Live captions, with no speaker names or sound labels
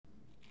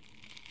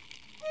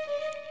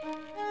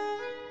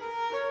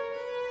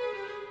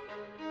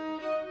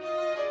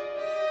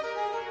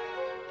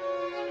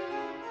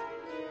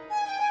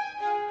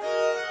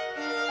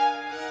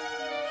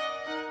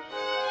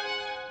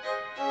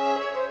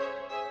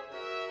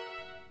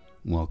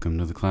Welcome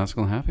to the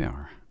Classical Happy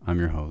Hour. I'm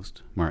your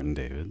host, Martin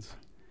Davids.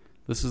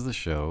 This is the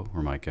show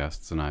where my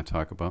guests and I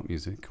talk about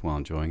music while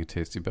enjoying a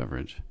tasty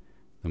beverage.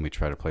 Then we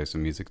try to play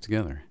some music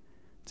together.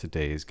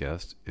 Today's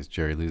guest is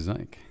Jeri-Lou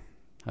Zike.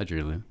 Hi,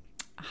 Jeri-Lou.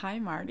 Hi,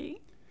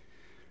 Marty.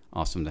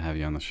 Awesome to have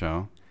you on the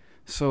show.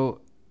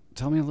 So,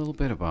 tell me a little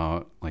bit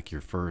about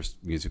your first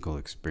musical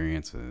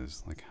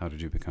experiences. How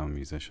did you become a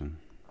musician?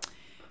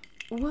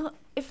 Well,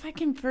 if I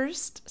can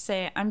first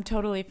say I'm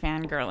totally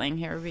fangirling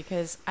here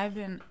because I've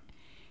been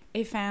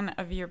a fan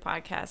of your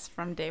podcast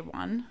from day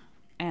one.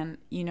 And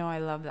you know I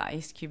love the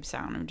Ice Cube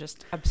sound. I'm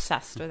just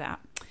obsessed with that.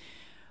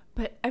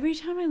 But every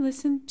time I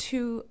listen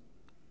to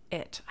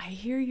it, I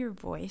hear your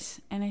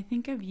voice and I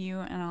think of you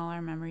and all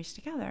our memories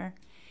together.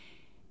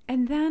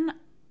 And then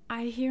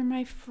I hear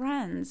my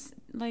friends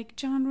like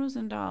John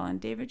Rosendahl and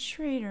David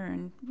Schrader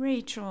and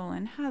Rachel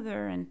and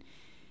Heather. And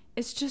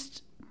it's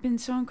just been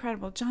so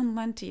incredible. John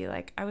Lenti,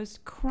 I was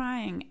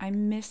crying. I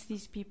miss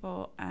these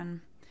people.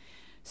 And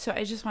so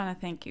I just want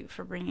to thank you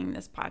for bringing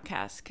this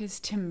podcast because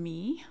to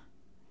me,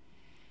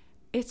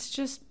 it's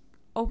just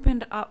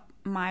opened up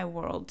my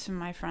world to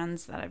my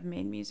friends that I've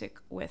made music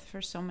with for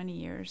so many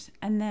years.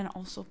 And then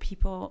also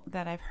people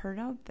that I've heard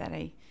of that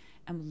I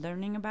am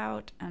learning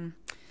about. And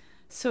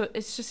so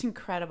it's just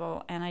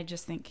incredible. And I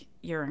just think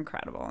you're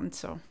incredible. And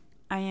so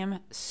I am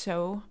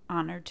so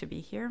honored to be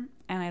here.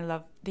 And I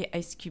love the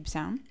Ice Cube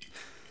sound.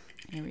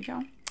 Here we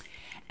go.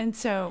 And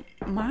so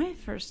my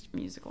first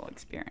musical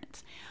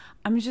experience,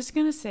 I'm just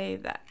going to say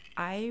that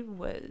I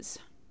was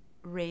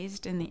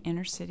raised in the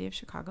inner city of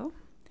Chicago.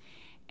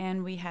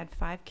 And we had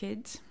 5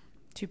 kids,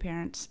 2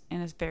 parents,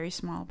 in a very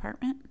small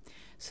apartment.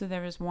 So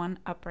there was one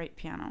upright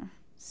piano.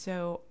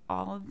 So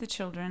all of the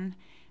children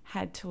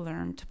had to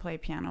learn to play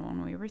piano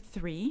when we were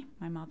 3.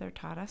 My mother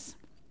taught us.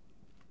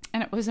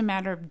 And it was a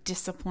matter of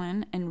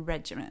discipline and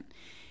regiment.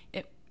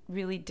 It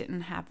really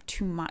didn't have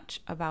too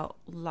much about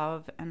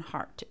love and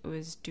heart. It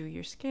was do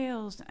your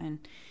scales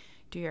and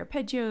do your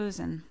arpeggios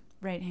and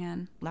right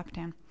hand, left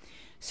hand.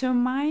 So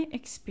my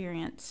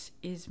experience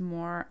is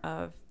more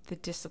of the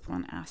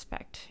discipline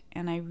aspect.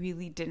 And I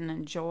really didn't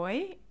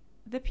enjoy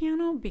the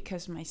piano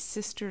because my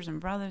sisters and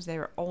brothers, they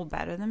were all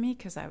better than me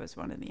because I was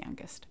one of the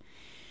youngest.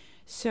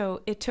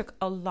 So it took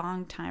a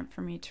long time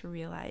for me to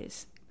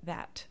realize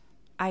that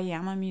I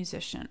am a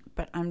musician,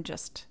 but I'm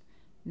just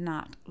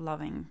not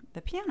loving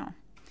the piano.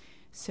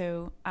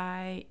 So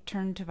I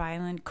turned to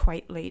violin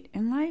quite late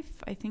in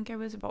life. I think I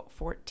was about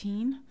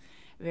 14.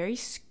 Very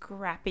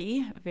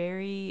scrappy,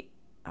 very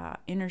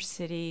inner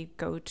city,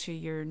 go to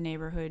your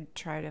neighborhood,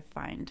 try to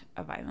find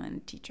a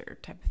violin teacher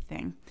type of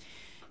thing.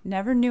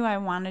 Never knew I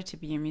wanted to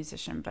be a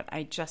musician, but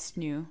I just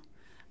knew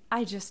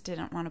I just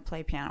didn't want to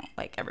play piano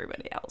like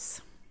everybody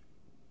else.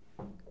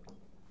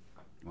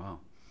 Wow.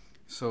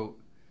 So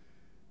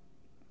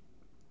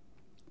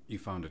you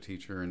found a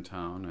teacher in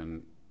town,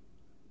 and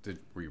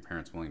were your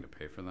parents willing to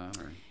pay for that?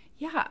 Or?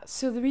 Yeah,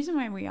 so the reason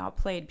why we all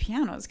played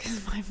piano is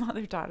because my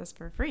mother taught us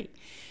for free.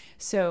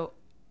 So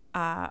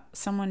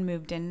someone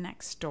moved in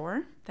next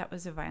door that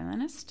was a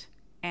violinist,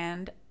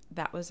 and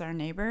that was our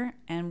neighbor,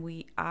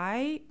 and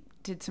I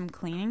did some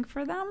cleaning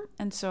for them,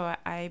 and so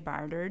I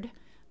bartered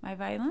my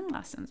violin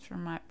lessons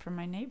from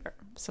my neighbor.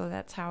 So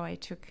that's how I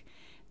took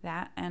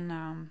that.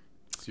 And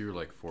so you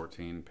were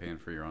 14 paying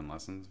for your own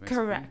lessons,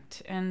 basically?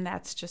 Correct. And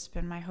that's just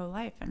been my whole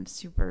life. I'm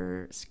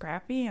super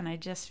scrappy, and I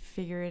just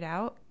figure it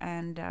out,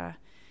 and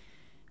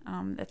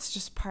that's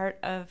just part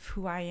of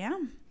who I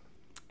am.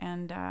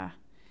 And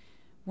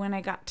when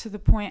I got to the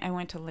point, I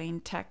went to Lane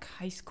Tech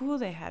High School.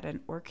 They had an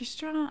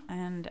orchestra,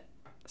 and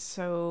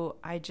so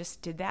I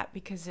just did that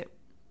because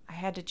I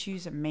had to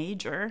choose a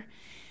major,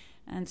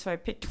 and so I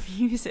picked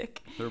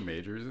music. There are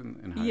majors in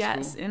high school?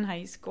 Yes, in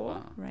high school,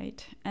 wow.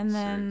 Right. And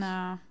then,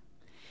 and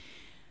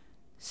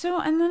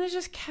then I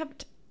just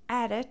kept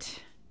at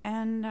it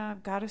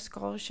and got a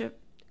scholarship.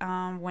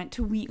 Went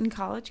to Wheaton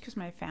College because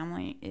my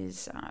family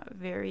is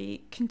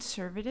very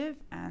conservative,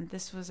 and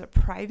this was a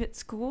private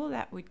school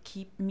that would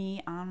keep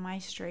me on my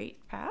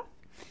straight path.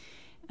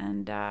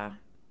 And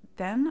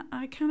then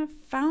I kind of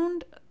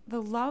found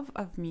the love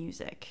of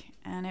music,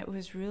 and it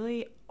was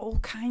really all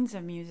kinds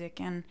of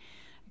music, and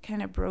I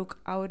kind of broke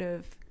out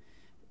of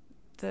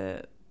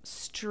the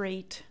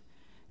straight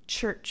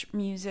church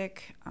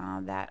music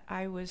that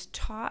I was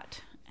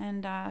taught,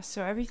 and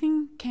so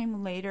everything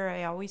came later.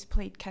 I always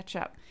played catch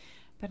up.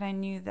 But I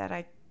knew that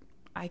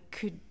I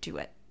could do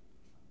it.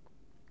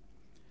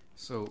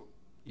 So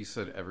you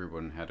said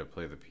everyone had to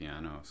play the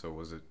piano. So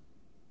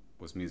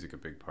was music a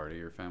big part of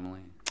your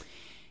family?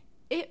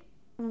 It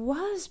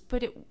was,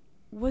 but it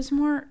was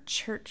more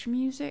church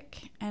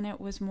music, and it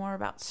was more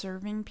about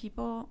serving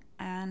people,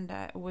 and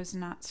it was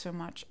not so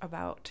much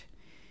about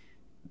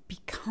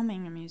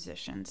becoming a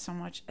musician so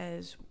much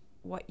as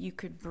what you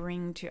could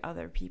bring to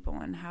other people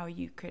and how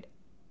you could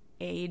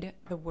aid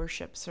the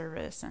worship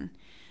service. And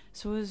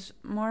so it was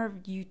more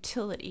of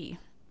utility.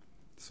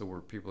 So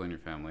were people in your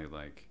family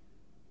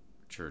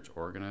church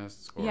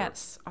organists? Or?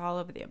 Yes, all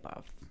of the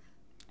above.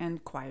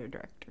 And choir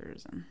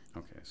directors. And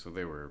okay, so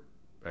they were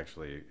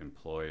actually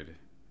employed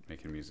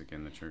making music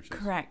in the churches.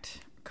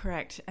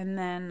 Correct. And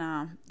then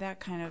that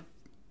kind of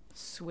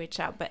switch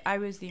out. But I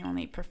was the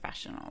only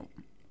professional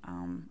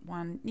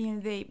one. You know,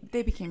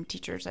 they became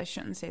teachers. I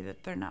shouldn't say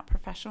that they're not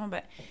professional,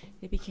 but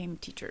they became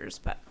teachers.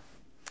 But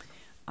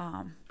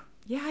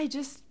I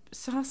just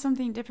saw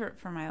something different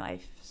for my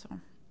life.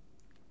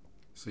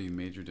 So you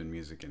majored in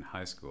music in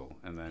high school,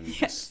 and then you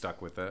just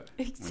stuck with it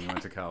when you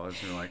went to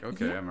college. You're like,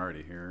 okay, I'm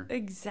already here.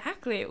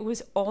 Exactly. It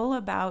was all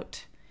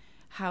about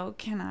how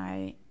can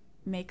I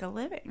make a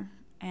living?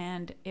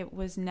 And it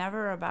was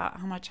never about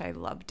how much I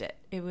loved it.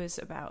 It was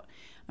about,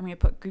 I'm going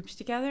to put groups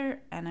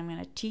together, and I'm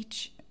going to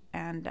teach,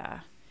 and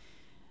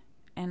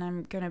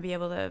I'm going to be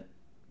able to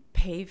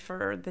pay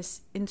for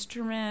this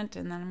instrument,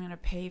 and then I'm going to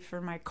pay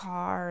for my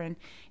car. And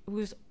there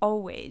was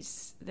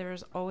always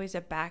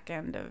a back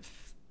end of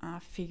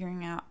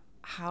figuring out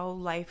how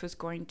life was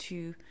going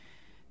to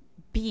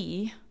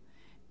be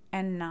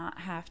and not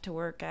have to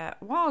work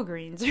at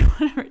Walgreens or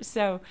whatever.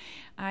 So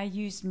I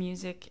used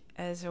music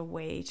as a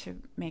way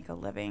to make a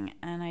living,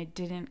 and I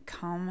didn't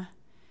come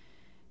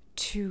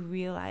to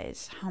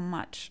realize how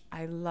much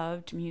I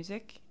loved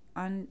music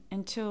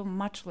until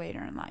much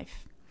later in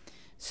life.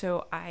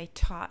 So I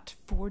taught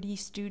 40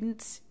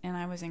 students, and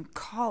I was in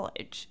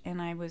college,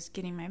 and I was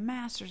getting my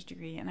master's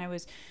degree, and I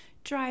was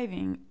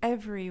driving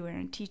everywhere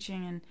and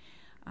teaching, and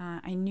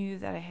I knew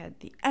that I had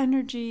the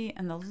energy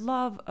and the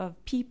love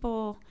of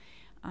people.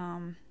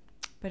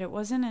 But it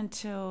wasn't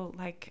until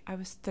like I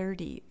was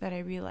 30 that I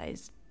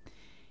realized,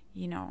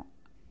 you know,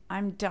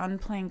 I'm done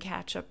playing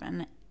catch up,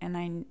 and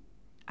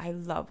I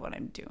love what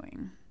I'm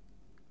doing.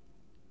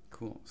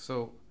 Cool.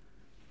 So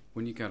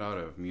when you got out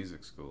of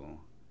music school,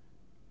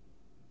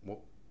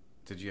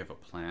 did you have a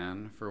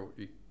plan for what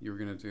you were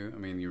going to do? I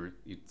mean,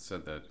 you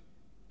said that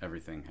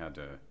everything had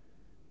to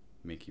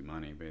make you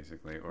money,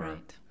 basically, or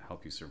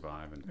help you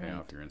survive and pay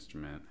off your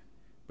instrument.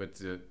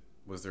 But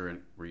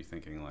were you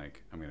thinking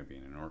like, I'm going to be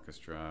in an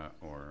orchestra,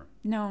 or?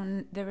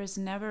 No, there was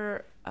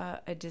never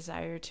a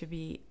desire to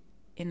be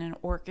in an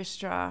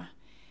orchestra,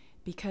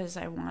 because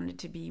I wanted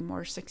to be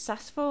more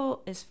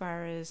successful as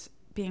far as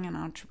being an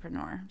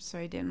entrepreneur. So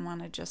I didn't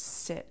want to just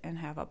sit and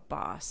have a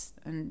boss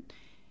and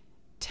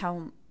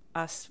tell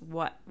us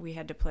what we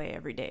had to play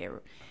every day.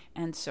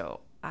 And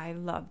so I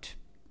loved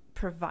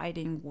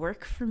providing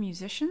work for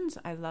musicians.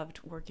 I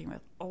loved working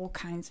with all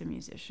kinds of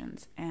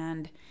musicians,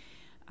 and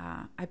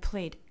I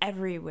played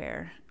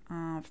everywhere,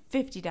 $50,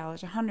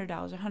 $100,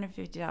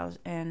 $150,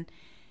 and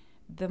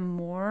the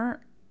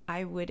more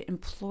I would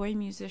employ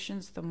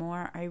musicians, the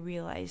more I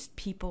realized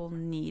people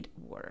need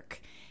work,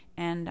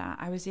 and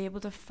I was able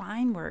to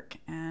find work,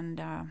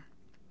 and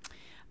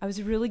I was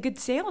a really good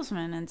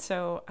salesman, and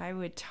so I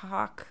would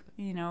talk,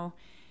 you know,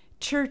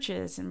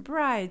 churches and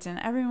brides and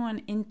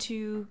everyone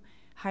into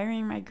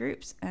hiring my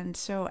groups, and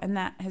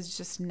that has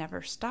just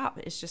never stopped.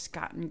 It's just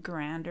gotten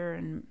grander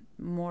and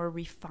more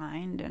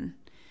refined,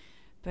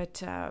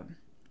 but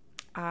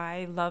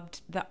I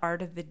loved the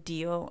art of the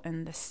deal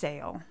and the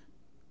sale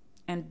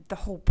and the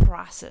whole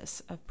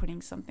process of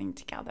putting something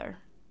together.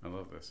 I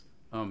love this.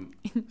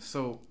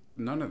 So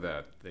none of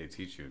that they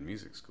teach you in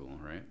music school,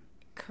 right?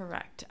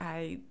 Correct.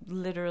 I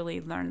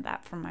literally learned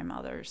that from my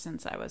mother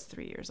since I was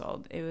 3 years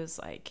old. It was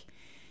like,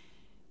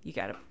 you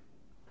gotta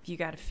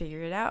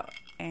figure it out,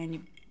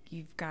 and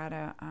you've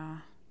gotta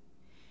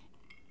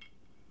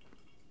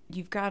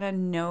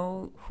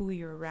know who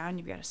you're around.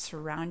 You've got to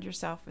surround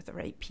yourself with the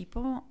right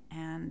people,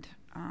 and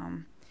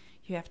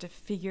you have to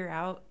figure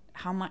out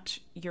how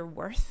much you're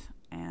worth.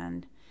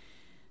 And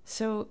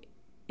so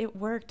it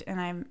worked, and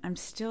I'm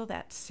still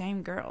that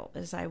same girl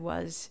as I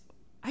was.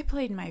 I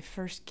played my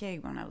first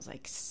gig when I was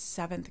like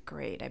 7th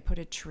grade. I put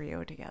a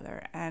trio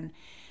together, and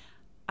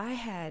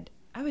I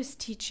was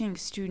teaching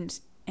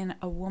students in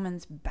a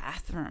woman's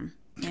bathroom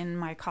in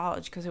my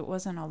college because it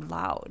wasn't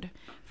allowed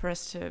for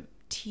us to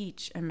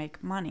teach and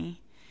make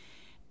money.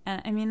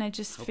 And I mean, I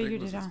just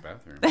figured it out.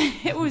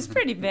 It was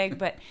pretty big,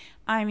 but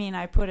I mean,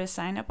 I put a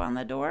sign up on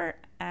the door,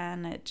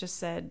 and it just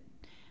said,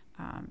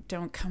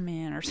 don't come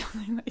in, or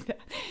something like that.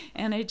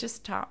 And I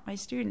just taught my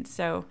students.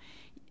 So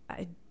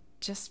I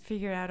just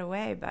figured out a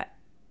way, but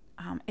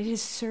it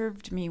has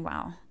served me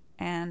well,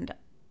 and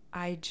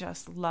I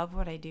just love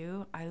what I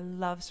do. I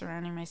love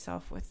surrounding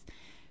myself with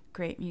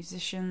great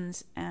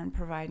musicians and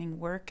providing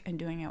work and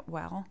doing it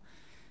well,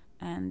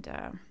 and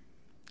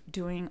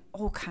doing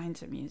all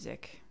kinds of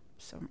music.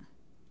 So,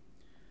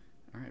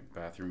 all right,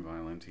 bathroom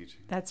violin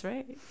teaching. That's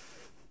right.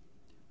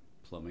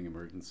 Plumbing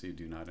emergency,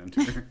 do not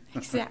enter.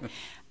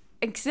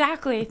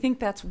 Exactly. I think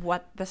that's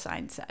what the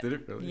sign said. Did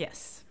it really?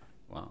 Yes.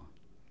 Wow.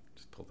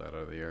 Just pulled that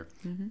out of the air.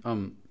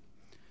 Mm-hmm.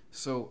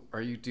 So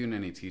are you doing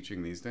any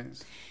teaching these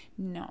days?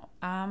 No.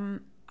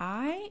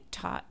 I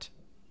taught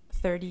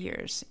 30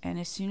 years, and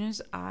as soon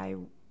as I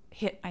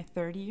hit my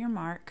 30-year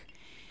mark,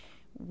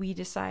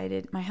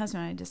 my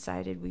husband and I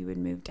decided we would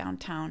move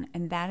downtown,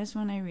 and that is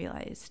when I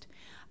realized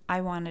I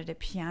wanted a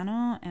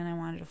piano and I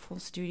wanted a full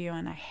studio,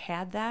 and I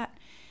had that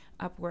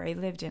up where I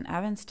lived in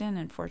Evanston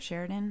and Fort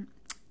Sheridan,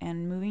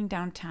 and moving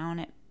downtown,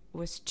 it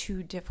was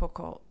too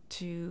difficult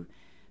to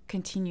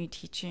continue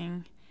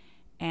teaching,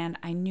 and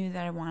I knew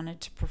that I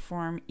wanted to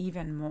perform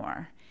even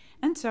more.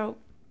 And so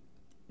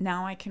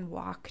now I can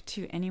walk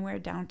to anywhere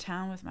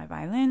downtown with my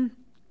violin,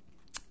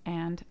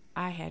 and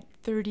I had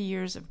 30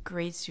 years of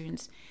grade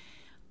students,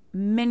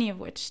 many of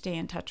which stay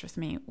in touch with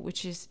me,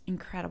 which is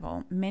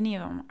incredible. Many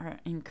of them are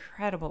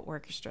incredible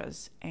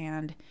orchestras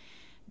and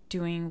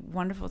doing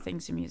wonderful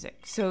things in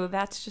music. So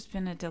that's just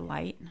been a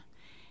delight.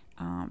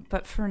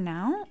 But for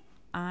now,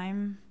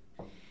 I'm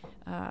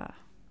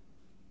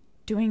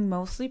doing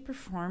mostly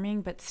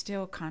performing, but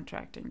still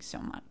contracting so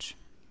much.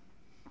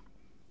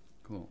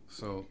 Cool.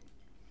 So,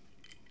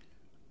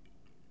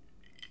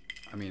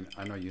 I mean,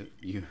 I know you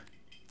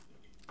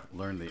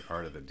learned the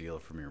art of the deal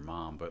from your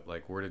mom, but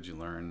like, where did you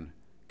learn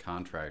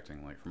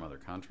contracting? Like from other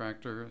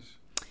contractors?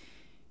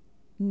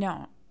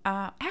 No.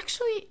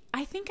 Actually,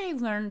 I think I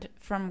learned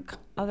from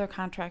other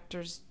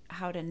contractors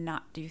how to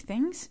not do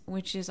things,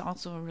 which is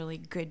also a really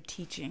good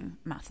teaching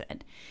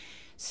method.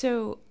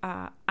 So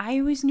I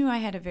always knew I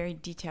had a very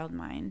detailed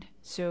mind,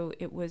 so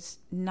it was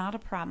not a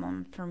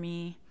problem for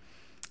me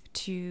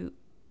to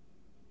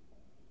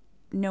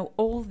know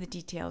all the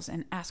details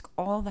and ask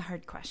all the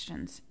hard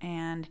questions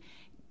and,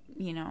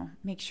 you know,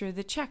 make sure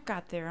the check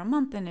got there a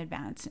month in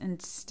advance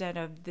instead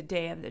of the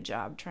day of the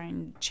job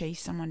trying to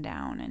chase someone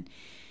down.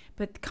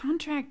 But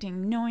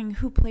contracting, knowing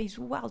who plays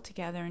well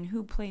together and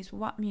who plays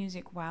what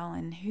music well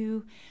and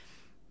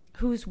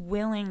who's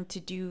willing to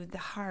do the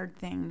hard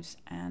things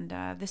and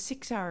the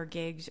 6-hour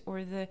gigs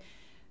or the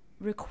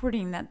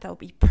recording that they'll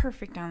be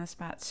perfect on the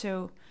spot.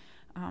 So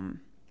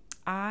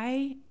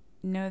I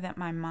know that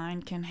my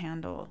mind can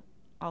handle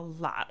a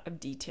lot of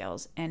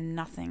details and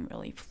nothing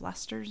really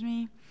flusters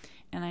me.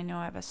 And I know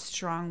I have a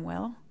strong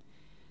will.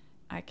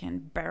 I can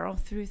barrel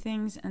through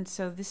things. And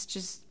so this is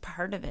just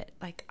part of it.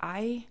 Like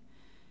I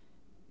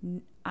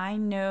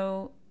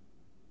know,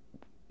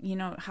 you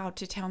know, how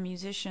to tell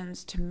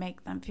musicians to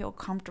make them feel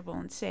comfortable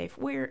and safe.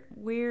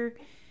 Where,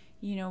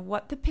 you know,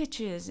 what the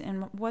pitch is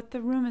and what the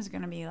room is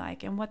going to be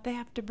like and what they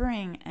have to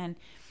bring and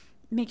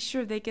make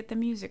sure they get the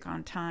music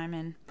on time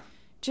and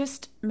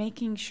just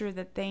making sure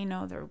that they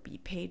know they'll be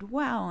paid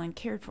well and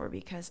cared for,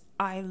 because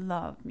I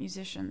love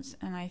musicians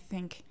and I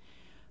think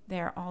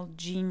they're all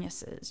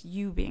geniuses,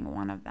 you being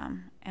one of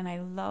them. And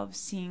I love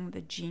seeing the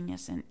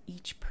genius in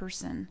each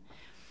person.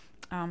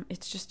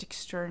 It's just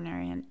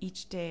extraordinary. And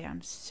each day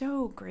I'm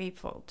so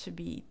grateful to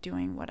be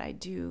doing what I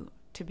do,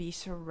 to be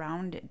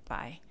surrounded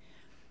by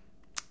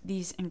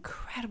these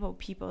incredible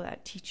people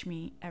that teach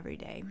me every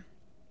day.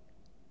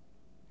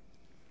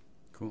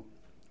 Cool.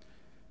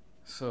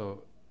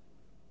 So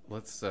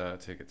let's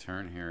take a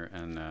turn here.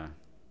 And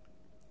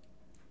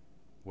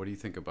what do you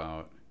think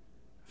about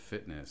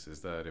fitness? Is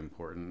that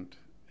important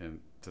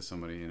to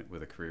somebody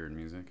with a career in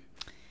music?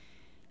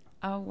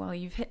 Oh, well,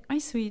 you've hit my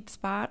sweet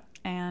spot.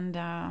 And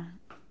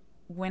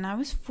when I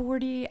was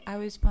 40, I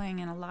was playing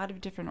in a lot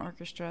of different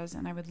orchestras,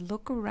 and I would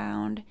look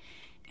around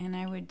and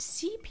I would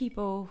see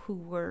people who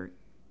were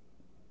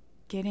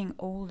getting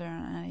older,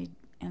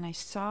 and I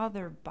saw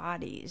their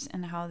bodies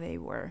and how they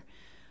were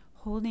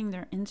holding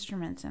their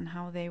instruments and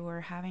how they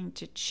were having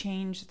to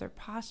change their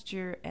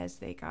posture as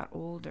they got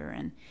older,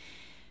 and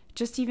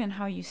just even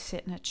how you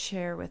sit in a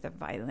chair with a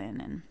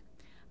violin. And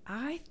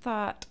I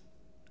thought,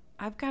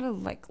 I've got to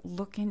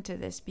look into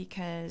this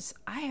because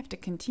I have to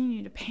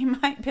continue to pay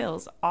my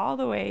bills all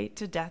the way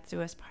to death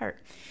do us part.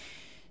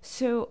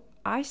 So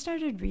I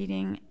started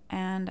reading,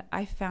 and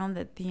I found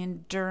that the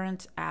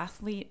endurance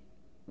athlete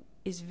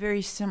is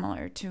very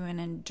similar to an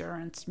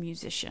endurance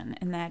musician,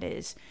 and that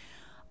is,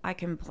 I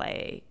can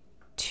play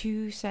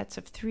 2 sets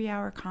of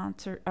 3-hour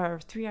concert or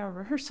 3-hour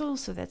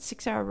rehearsals, so that's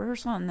 6-hour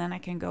rehearsal, and then I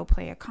can go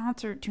play a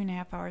concert,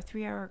 2.5-hour,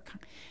 3-hour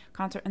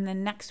concert, and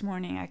then next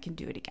morning I can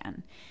do it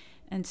again.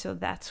 And so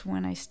that's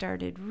when I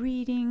started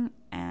reading,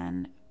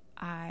 and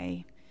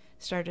I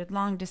started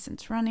long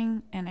distance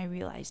running, and I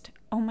realized,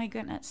 oh my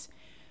goodness,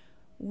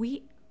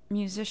 we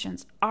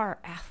musicians are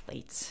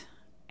athletes,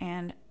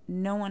 and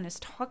no one is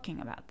talking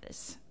about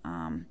this.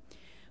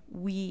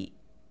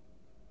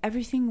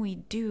 Everything we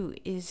do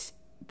is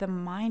the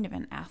mind of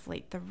an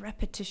athlete, the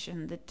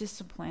repetition, the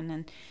discipline.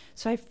 And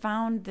so I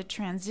found the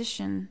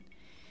transition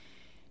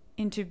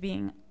into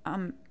being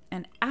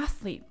an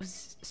athlete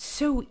was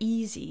so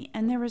easy,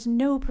 and there was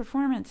no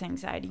performance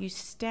anxiety. You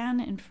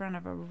stand in front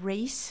of a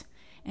race,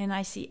 and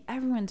I see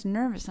everyone's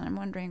nervous, and I'm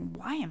wondering,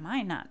 why am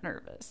I not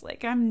nervous?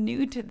 Like, I'm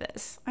new to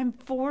this. I'm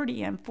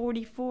 40, I'm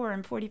 44,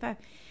 I'm 45.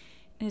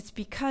 And it's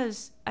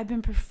because I've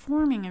been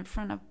performing in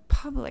front of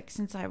public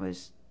since I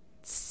was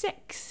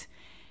 6.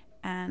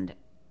 And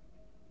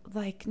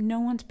like, no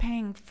one's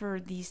paying for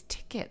these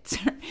tickets.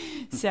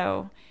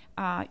 So,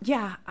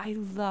 yeah, I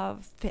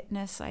love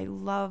fitness. I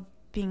love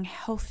being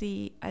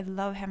healthy. I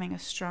love having a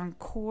strong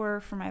core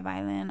for my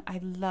violin.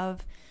 I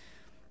love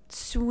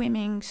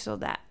swimming so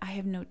that I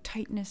have no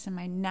tightness in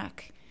my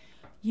neck.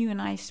 You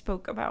and I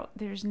spoke about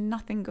there's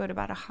nothing good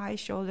about a high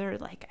shoulder.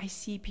 Like, I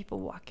see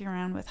people walking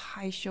around with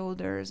high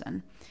shoulders,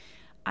 and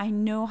I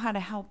know how to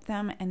help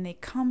them, and they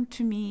come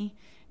to me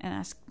and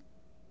ask,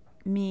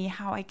 me,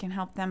 how I can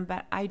help them,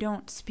 but I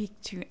don't speak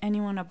to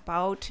anyone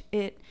about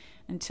it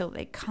until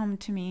they come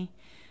to me.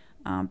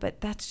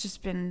 But that's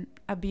just been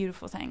a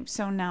beautiful thing.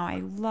 So now I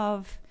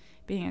love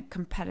being a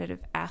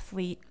competitive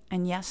athlete.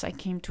 And yes, I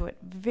came to it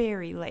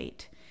very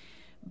late.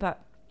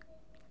 But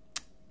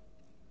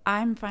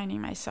I'm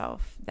finding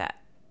myself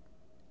that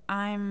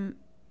I'm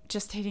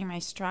just hitting my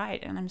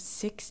stride, and I'm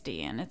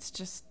 60, and it's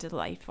just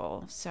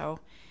delightful. So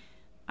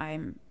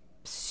I'm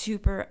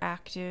super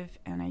active,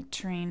 and I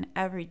train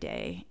every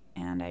day,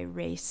 and I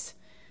race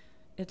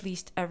at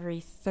least every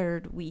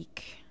third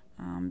week,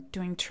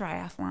 doing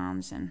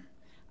triathlons and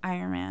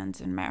Ironmans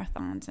and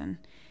marathons, and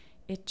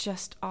it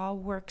just all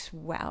works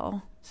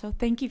well. So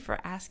thank you for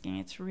asking.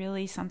 It's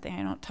really something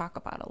I don't talk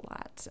about a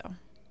lot. So,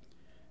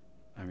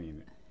 I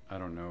mean, I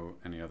don't know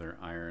any other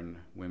Iron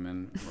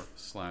women or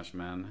 /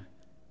 men,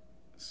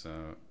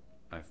 so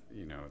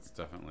it's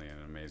definitely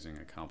an amazing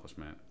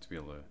accomplishment to be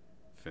able to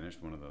finish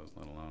one of those,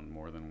 let alone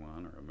more than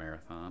one or a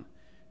marathon.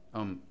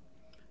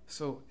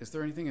 So is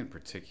there anything in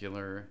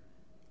particular,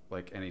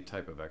 like any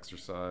type of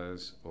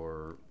exercise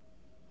or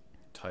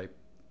type,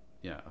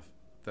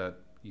 that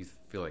you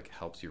feel like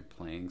helps your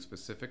playing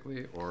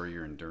specifically or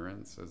your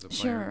endurance as a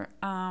player?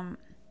 Sure.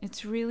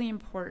 It's really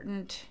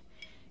important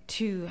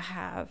to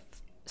have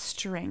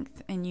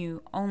strength, and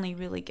you only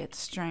really get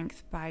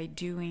strength by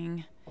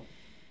doing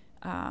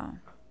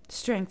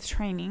strength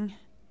training,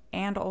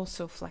 and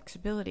also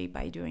flexibility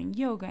by doing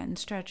yoga and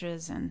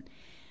stretches. And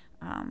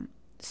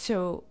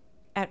so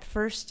at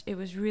first it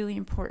was really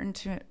important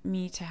to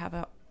me to have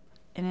an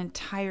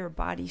entire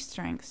body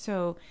strength,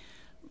 so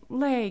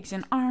legs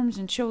and arms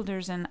and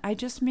shoulders, and I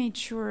just made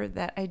sure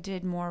that I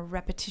did more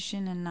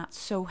repetition and not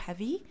so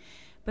heavy.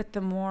 But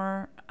the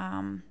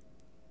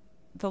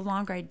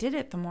longer I did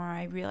it, the more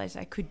I realized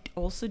I could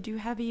also do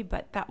heavy.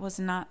 But that was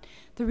not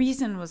the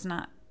reason. Was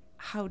not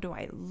how do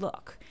I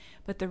look,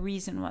 but the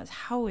reason was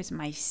how is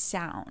my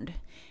sound.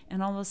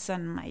 And all of a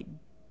sudden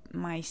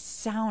my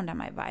sound on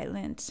my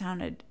violin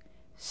sounded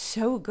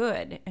so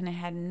good, and it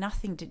had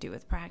nothing to do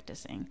with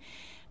practicing.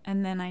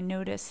 And then I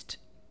noticed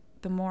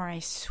the more I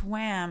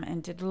swam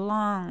and did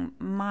long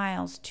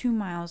miles, 2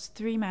 miles,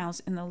 3 miles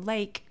in the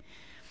lake,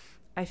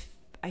 I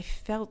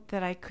felt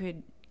that I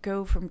could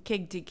go from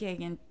gig to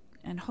gig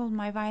and hold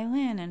my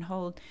violin and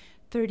hold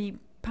 30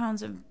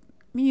 pounds of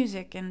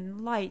music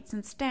and lights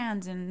and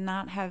stands and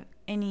not have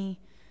any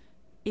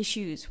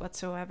issues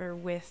whatsoever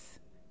with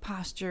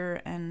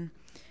posture. And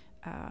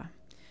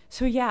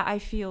so I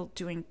feel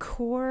doing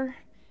core,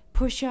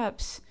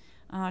 push-ups,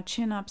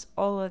 chin-ups,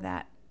 all of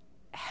that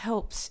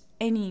helps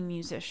any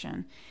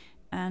musician.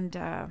 And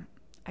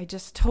I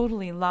just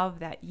totally love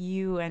that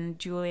you and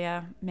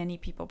Julia, many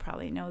people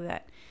probably know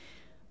that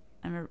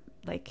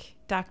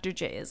Dr.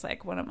 J is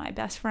like one of my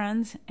best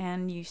friends,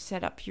 and you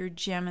set up your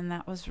gym, and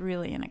that was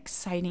really an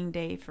exciting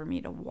day for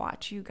me to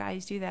watch you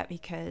guys do that,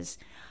 because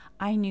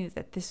I knew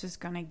that this was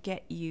going to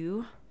get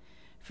you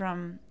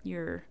from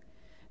your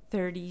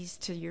 30s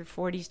to your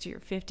 40s to your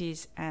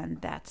 50s, and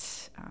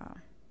that's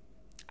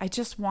I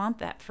just want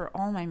that for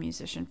all my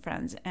musician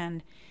friends.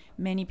 And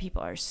many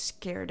people are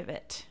scared of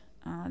it.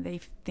 They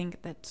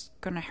think that's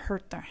going to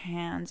hurt their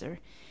hands,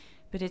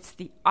 but it's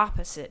the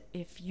opposite.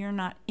 If you're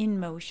not in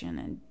motion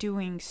and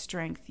doing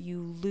strength,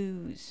 you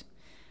lose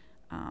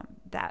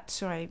that.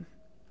 So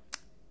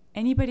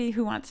anybody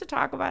who wants to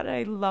talk about it,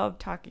 I love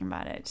talking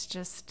about it.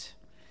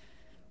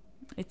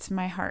 It's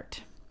my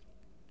heart.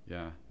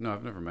 Yeah. No,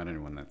 I've never met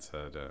anyone that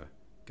said,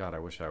 God, I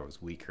wish I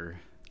was weaker.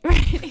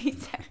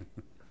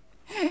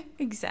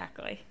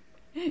 Exactly.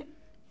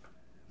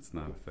 It's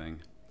not a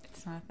thing.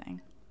 It's not a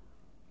thing.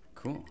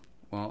 Cool.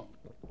 Well,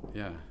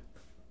 yeah.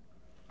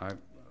 I,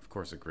 of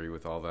course, agree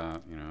with all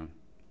that,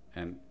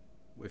 And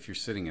if you're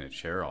sitting in a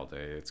chair all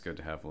day, it's good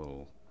to have a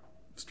little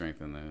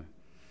strength in the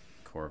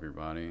core of your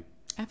body.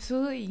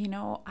 Absolutely.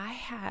 I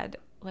had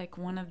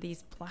one of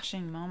these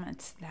blushing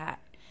moments that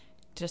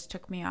just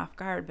took me off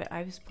guard, but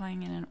I was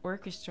playing in an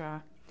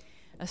orchestra,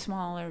 a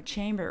smaller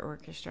chamber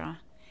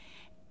orchestra,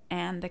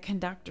 and the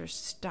conductor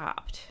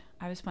stopped.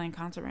 I was playing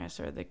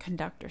concertmaster. The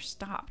conductor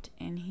stopped,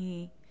 and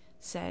he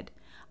said,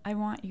 I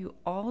want you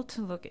all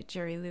to look at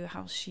Jeri-Lou,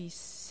 how she's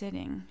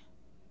sitting.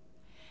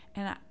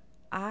 And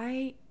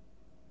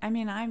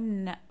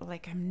I'm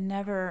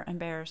never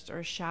embarrassed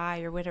or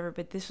shy or whatever,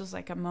 but this was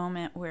a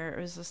moment where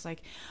it was just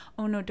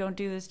oh no, don't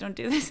do this.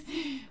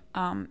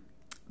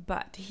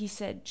 But he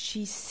said,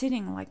 she's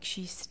sitting like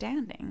she's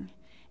standing,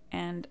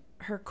 and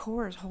her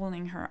core is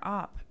holding her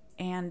up.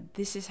 And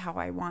this is how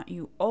I want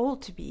you all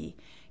to be,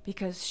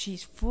 because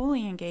she's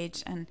fully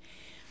engaged. And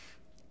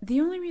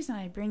the only reason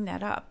I bring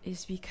that up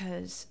is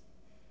because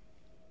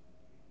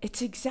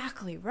it's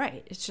exactly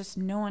right. It's just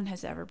no one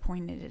has ever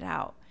pointed it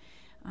out.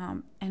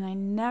 And I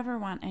never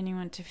want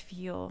anyone to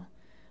feel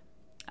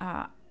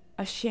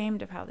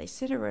ashamed of how they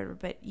sit or whatever.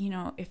 But,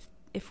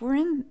 if we're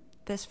in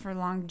this for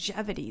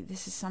longevity,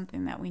 this is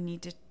something that we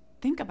need to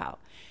think about.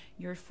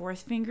 Your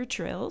fourth finger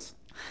trills.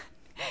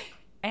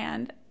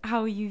 and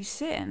how you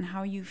sit and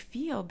how you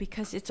feel,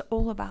 because it's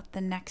all about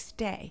the next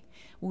day.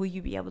 Will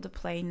you be able to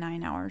play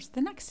 9 hours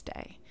the next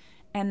day?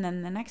 And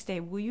then the next day,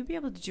 will you be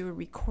able to do a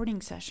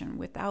recording session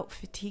without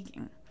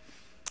fatiguing?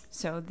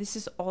 So this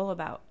is all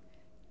about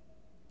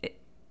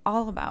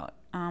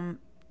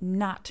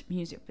not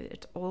music, but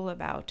it's all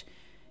about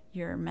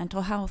your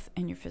mental health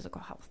and your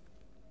physical health.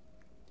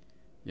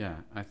 Yeah,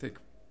 I think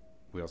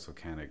we also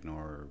can't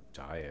ignore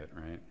diet,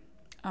 right?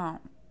 Oh,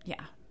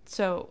 yeah.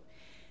 So,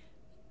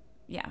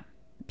 yeah.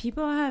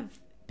 People have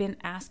been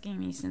asking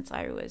me since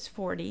I was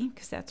 40,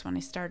 because that's when I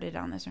started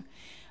on this.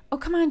 Oh,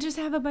 come on, just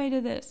have a bite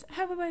of this.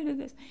 Have a bite of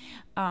this.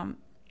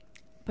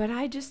 But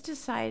I just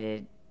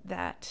decided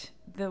that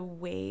the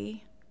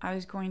way I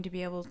was going to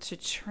be able to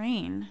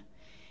train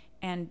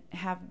and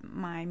have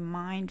my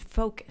mind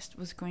focused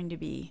was going to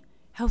be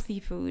healthy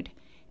food,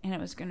 and it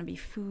was going to be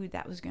food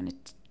that was going to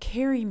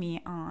carry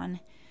me on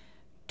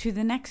to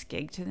the next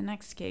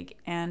gig.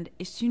 And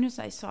as soon as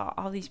I saw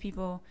all these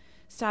people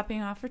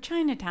stopping off for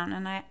Chinatown,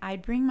 and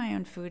I'd bring my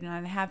own food and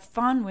I'd have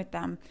fun with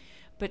them,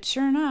 but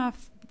sure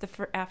enough,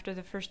 after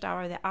the first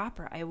hour of the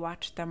opera, I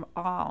watched them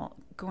all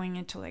going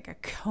into like a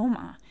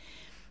coma,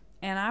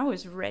 and I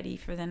was ready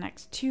for the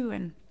next two.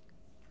 And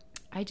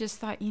I just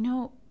thought,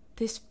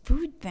 this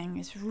food thing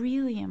is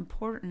really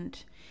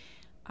important.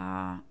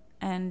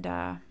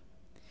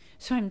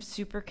 So I'm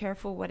super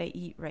careful what I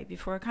eat right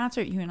before a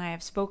concert. You and I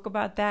have spoke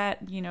about that.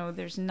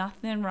 There's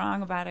nothing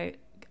wrong about a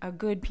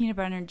good peanut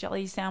butter and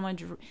jelly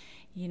sandwich, an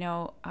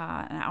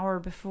hour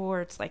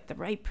before. It's like the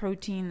right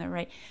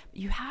protein,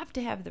 you have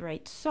to have the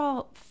right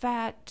salt,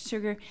 fat,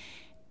 sugar,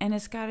 and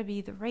it's got to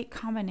be the right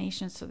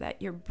combination so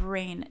that your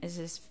brain is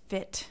as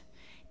fit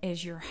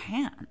as your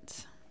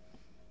hands.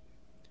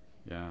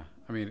 Yeah,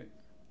 I mean,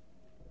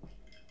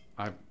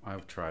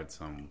 I've tried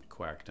some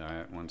quack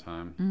diet one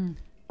time,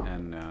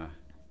 and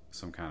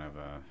some kind of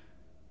a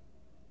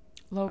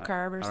low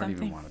carb or something. I don't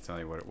even want to tell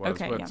you what it was,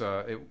 okay, but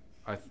yeah.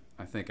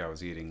 I think I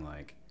was eating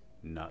like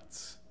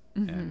nuts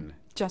and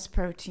just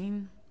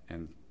protein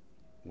and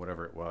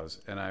whatever it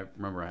was. And I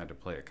remember I had to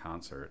play a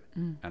concert,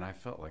 and I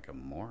felt like a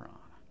moron.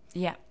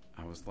 Yeah.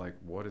 I was like,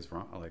 what is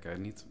wrong? Like, I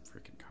need some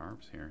freaking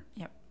carbs here.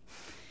 Yep.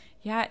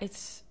 Yeah,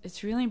 it's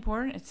really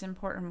important. It's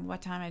important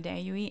what time of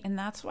day you eat, and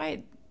that's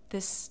why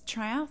this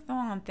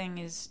triathlon thing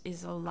is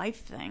a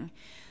life thing.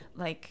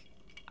 Like,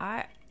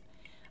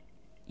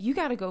 you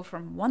got to go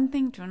from one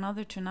thing to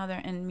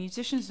another, and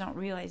musicians don't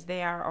realize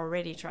they are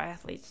already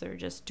triathletes. They're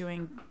just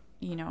doing,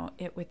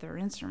 it with their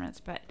instruments.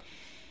 But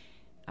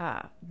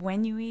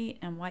when you eat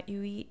and what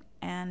you eat,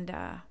 and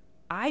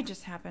I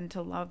just happen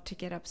to love to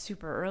get up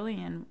super early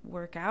and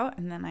work out,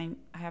 and then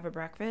I have a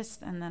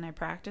breakfast, and then I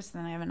practice,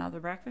 then I have another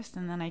breakfast,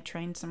 and then I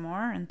train some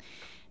more, and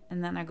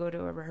then I go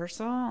to a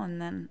rehearsal,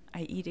 and then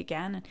I eat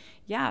again. And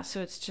yeah,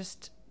 so it's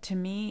just, to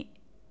me,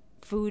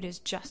 food is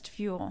just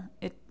fuel.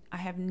 I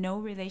have no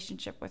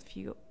relationship with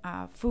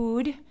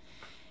food.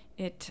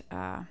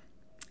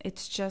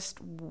 It's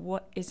just,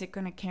 what is it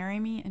going to carry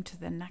me into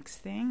the next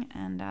thing?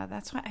 And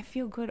that's why I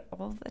feel good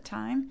all the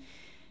time.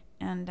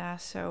 And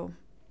so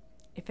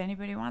if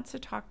anybody wants to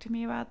talk to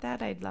me about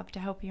that, I'd love to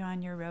help you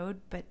on your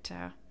road. But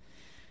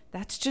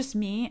that's just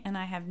me, and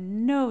I have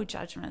no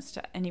judgments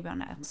to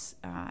anyone else.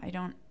 I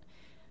don't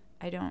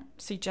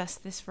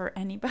suggest this for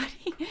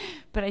anybody,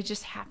 but I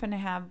just happen to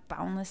have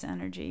boundless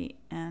energy,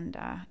 and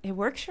it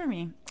works for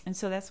me. And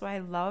so that's why I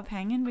love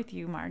hanging with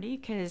you, Marty,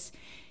 because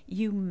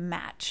you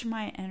match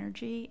my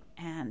energy,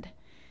 and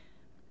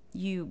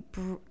you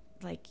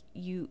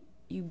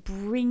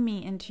bring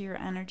me into your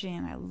energy,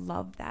 and I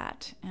love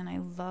that. And I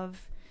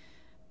love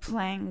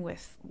playing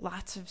with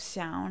lots of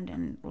sound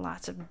and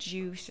lots of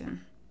juice, and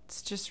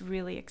it's just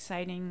really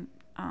exciting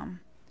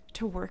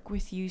to work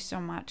with you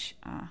so much.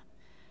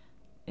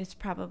 It's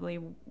probably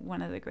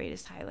one of the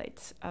greatest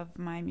highlights of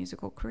my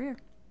musical career.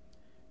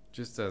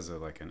 Just as an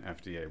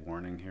FDA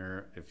warning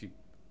here, if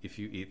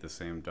you eat the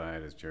same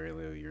diet as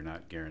Jeri-Lou, you're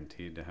not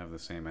guaranteed to have the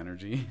same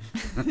energy.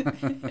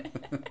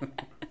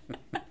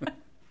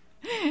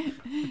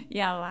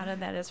 Yeah, a lot of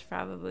that is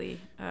probably,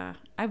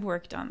 I've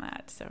worked on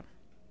that, so.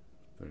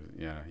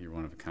 Yeah, you're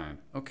one of a kind.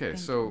 Okay,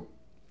 so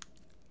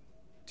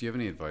do you have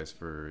any advice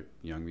for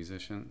young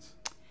musicians?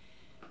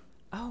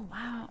 Oh,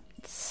 wow.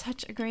 It's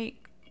such a great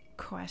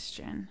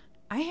question.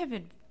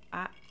 I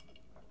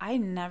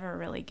never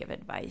really give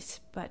advice,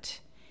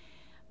 but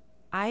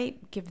I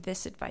give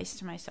this advice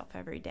to myself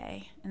every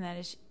day, and that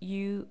is,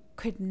 you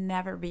could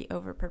never be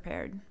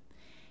over-prepared.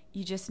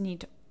 You just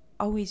need to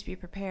always be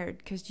prepared,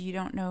 because you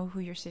don't know who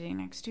you're sitting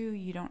next to.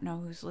 You don't know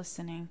who's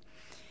listening.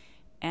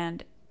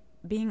 And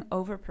being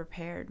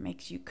over-prepared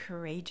makes you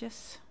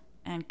courageous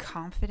and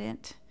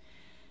confident,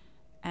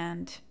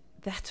 and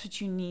that's what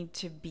you need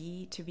to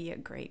be a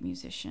great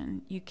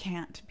musician. You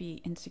can't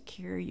be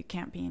insecure. You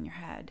can't be in your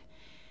head.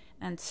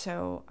 And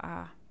so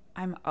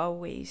I'm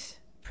always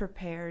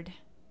prepared,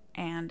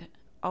 and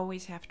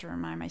always have to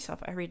remind myself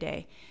every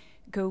day,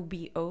 go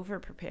be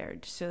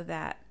over-prepared, so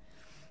that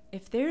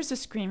if there's a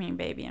screaming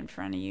baby in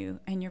front of you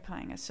and you're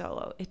playing a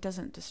solo, it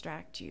doesn't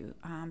distract you.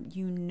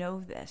 You know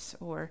this.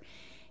 Or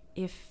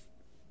if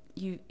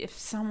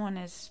someone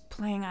is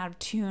playing out of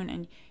tune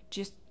and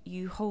just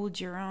you hold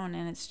your own,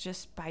 and it's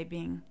just by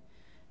being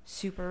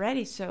super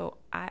ready. So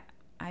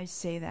I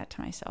say that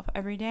to myself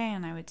every day,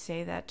 and I would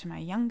say that to my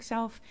young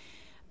self.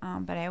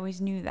 But I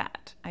always knew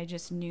that. I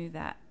just knew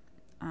that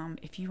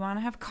if you want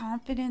to have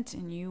confidence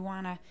and you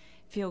want to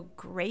feel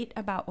great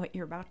about what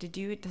you're about to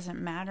do, it doesn't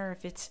matter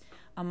if it's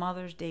a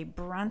Mother's Day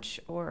brunch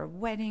or a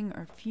wedding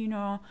or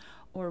funeral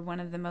or one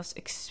of the most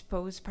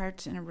exposed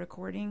parts in a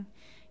recording.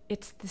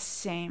 It's the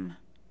same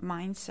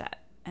mindset,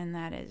 and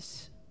that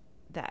is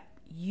that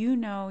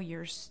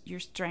your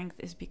strength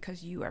is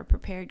because you are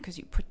prepared, because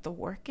you put the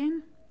work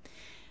in.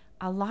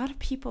 A lot of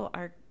people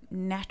are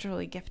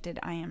naturally gifted.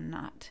 I am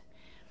not.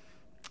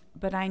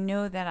 But I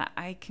know that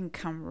I can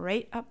come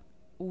right up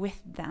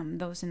with them,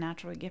 those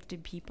naturally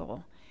gifted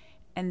people,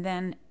 and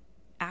then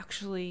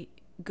actually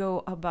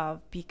go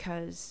above,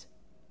 because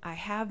I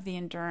have the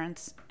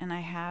endurance and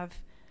I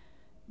have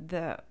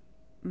the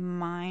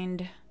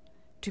mind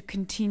to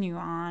continue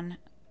on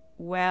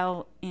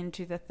well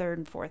into the third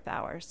and fourth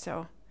hour.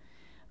 So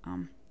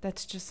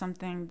that's just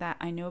something that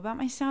I know about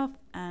myself,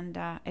 and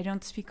I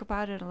don't speak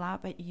about it a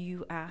lot, but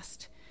you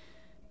asked,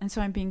 and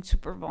so I'm being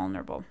super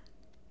vulnerable.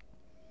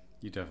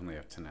 You definitely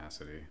have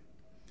tenacity.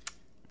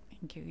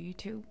 Thank you. You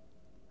too.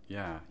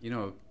 Yeah.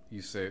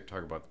 You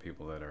talk about the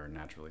people that are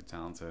naturally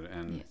talented,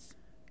 and yes.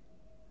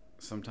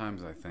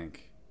 Sometimes I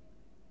think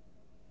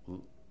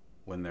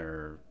when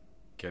they're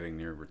getting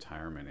near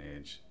retirement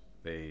age,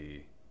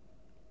 they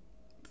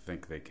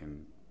think they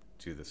can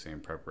do the same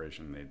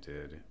preparation they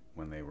did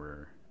when they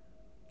were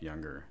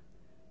younger,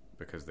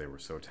 because they were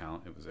so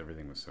talented.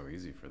 Everything was so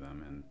easy for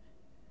them, and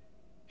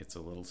it's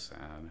a little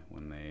sad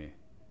when they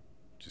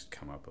just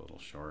come up a little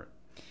short.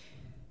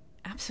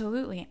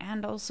 Absolutely.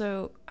 And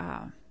also,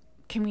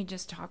 can we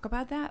just talk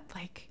about that?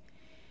 Like,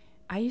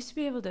 I used to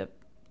be able to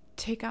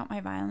take out my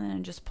violin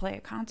and just play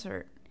a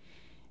concert,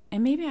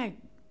 and maybe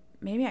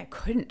I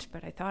couldn't,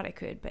 but I thought I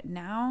could. But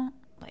now,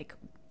 like,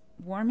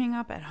 warming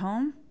up at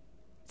home,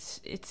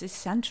 it's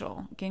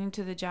essential. Getting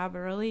to the job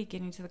early,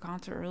 getting to the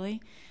concert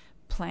early,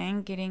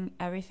 playing, getting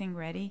everything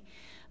ready.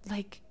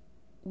 Like,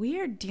 we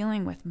are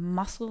dealing with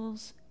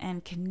muscles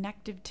and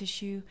connective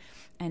tissue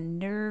and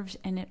nerves,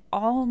 and it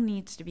all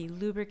needs to be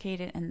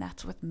lubricated, and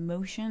that's with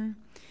motion.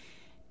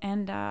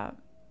 And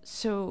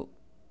so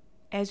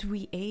as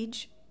we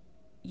age,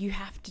 you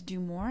have to do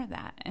more of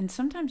that. And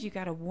sometimes you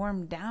got to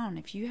warm down.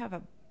 If you have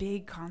a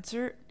big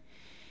concert,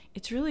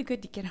 it's really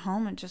good to get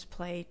home and just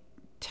play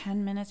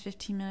 10 minutes,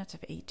 15 minutes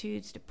of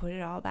etudes to put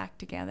it all back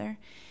together.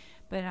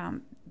 But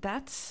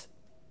that's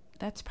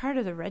part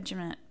of the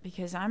regiment,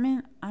 because I'm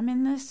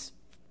in this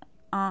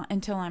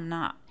until I'm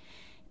not.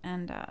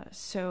 And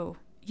so,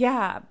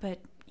 yeah, but,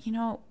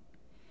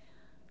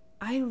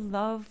 I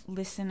love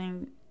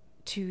listening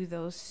to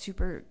those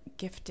super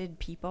gifted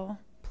people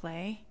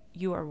play.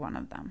 You are one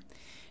of them.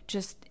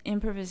 Just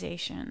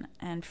improvisation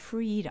and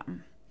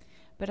freedom.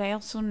 But I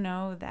also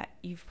know that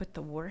you've put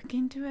the work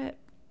into it.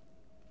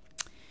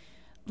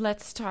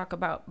 Let's talk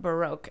about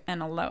Baroque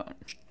and Alone.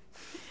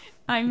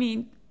 I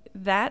mean,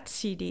 that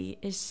CD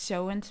is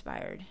so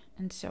inspired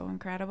and so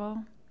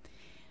incredible.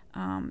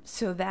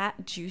 So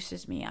that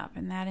juices me up,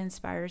 and that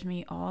inspires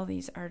me. All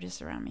these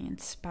artists around me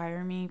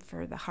inspire me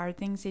for the hard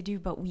things they do,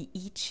 but we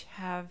each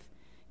have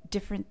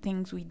different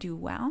things we do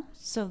well.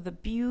 So the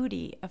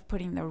beauty of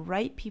putting the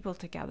right people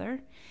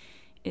together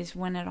is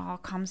when it all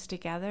comes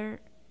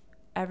together,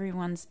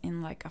 everyone's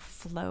in like a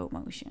flow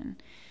motion.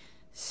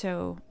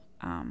 So,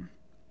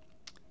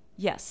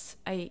 yes,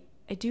 I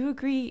do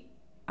agree.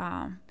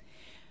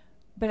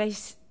 But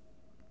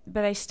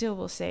I still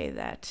will say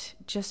that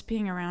just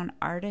being around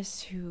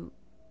artists who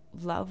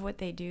love what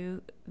they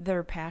do,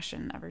 their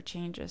passion never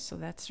changes. So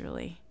that's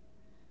really,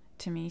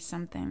 to me,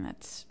 something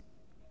that's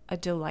a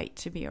delight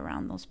to be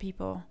around those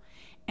people.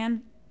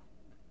 And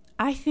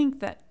I think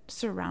that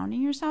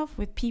surrounding yourself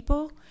with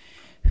people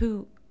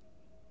who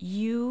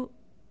you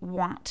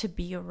want to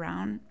be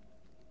around,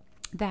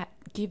 that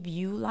give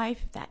you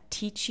life, that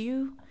teach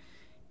you,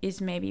 is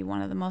maybe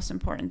one of the most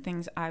important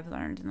things I've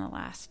learned in the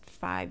last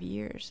 5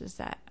 years, is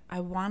that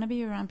I want to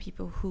be around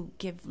people who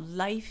give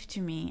life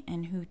to me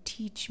and who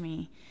teach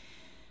me,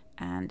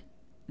 and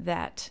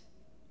that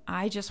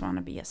I just want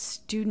to be a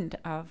student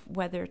of,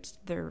 whether it's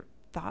their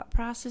thought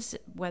process,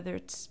 whether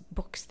it's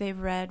books they've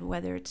read,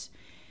 whether it's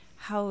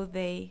how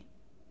they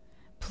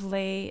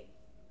play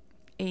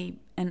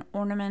an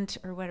ornament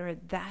or whatever.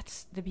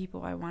 That's the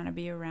people I want to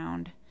be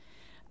around.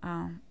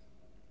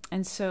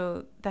 And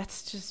so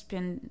that's just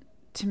been,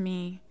 to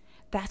me,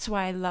 that's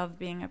why I love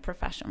being a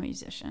professional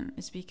musician,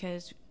 is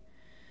because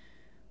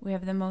we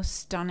have the most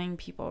stunning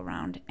people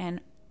around,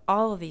 and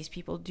all of these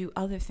people do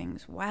other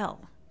things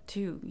well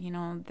too.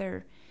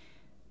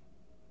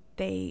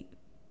 They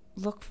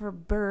look for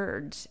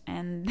birds,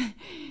 and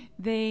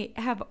they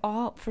have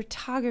all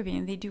photography,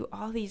 and they do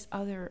all these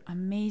other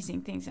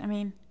amazing things. I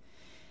mean,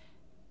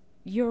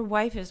 your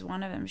wife is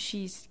one of them.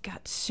 She's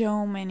got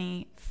so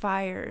many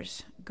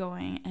fires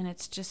going, and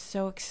it's just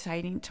so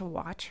exciting to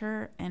watch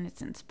her, and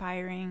it's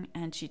inspiring,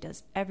 and she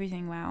does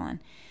everything well. And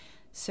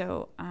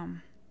so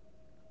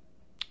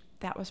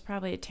that was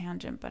probably a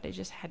tangent, but I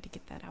just had to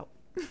get that out.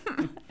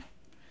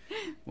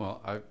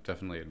 Well, I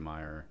definitely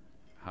admire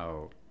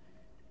how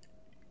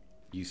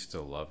you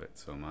still love it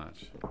so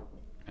much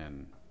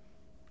and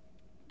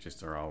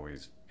just are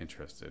always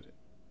interested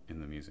in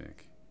the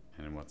music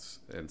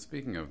and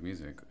speaking of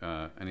music,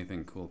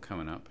 anything cool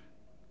coming up?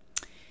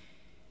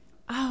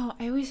 Oh,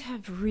 I always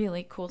have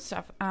really cool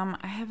stuff.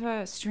 I have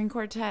a string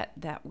quartet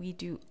that we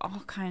do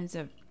all kinds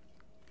of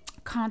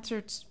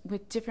concerts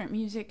with different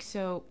music.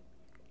 So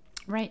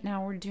right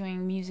now we're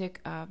doing music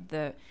of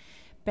the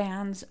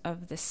bands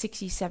of the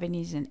 60s,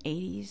 70s, and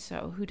 80s.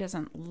 So who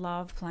doesn't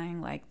love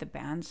playing like the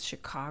bands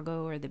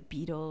Chicago or the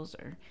Beatles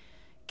or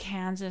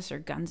Kansas or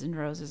Guns N'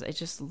 Roses? I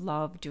just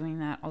love doing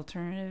that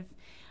alternative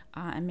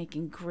and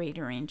making great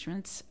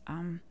arrangements.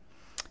 I'm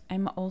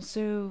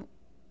also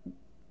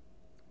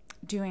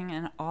doing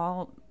an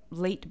all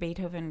late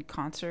Beethoven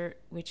concert,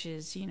 which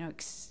is,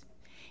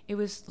 it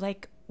was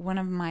like one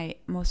of my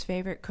most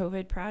favorite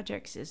COVID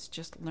projects is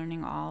just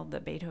learning all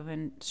the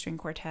Beethoven string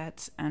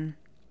quartets. And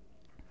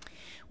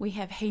we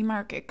have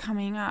Haymarket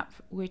coming up,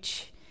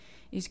 which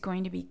is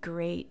going to be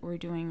great. We're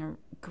doing a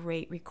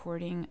great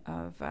recording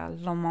of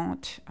Le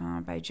Mont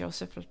by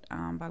Joseph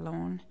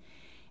Ballon,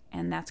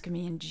 and that's going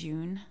to be in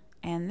June.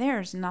 And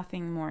there's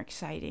nothing more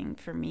exciting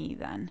for me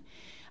than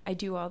I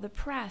do all the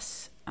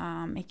press,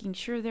 making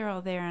sure they're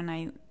all there, and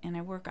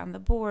I work on the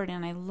board,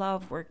 and I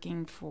love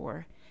working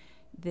for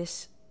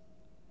this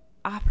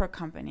opera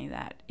company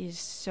that is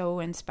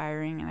so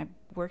inspiring, and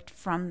I've worked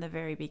from the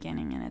very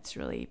beginning, and it's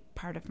really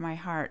part of my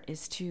heart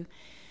is to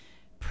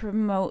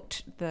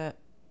promote the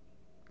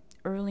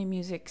early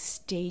music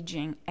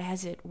staging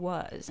as it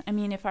was. I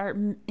mean, if our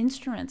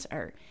instruments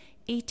are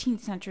 18th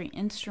century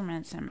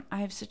instruments, and I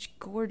have such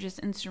gorgeous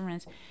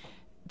instruments,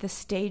 the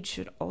stage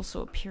should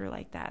also appear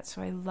like that.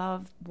 So I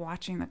love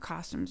watching the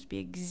costumes be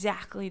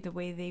exactly the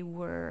way they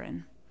were.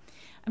 And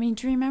I mean,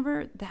 do you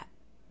remember that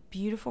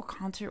beautiful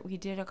concert we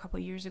did a couple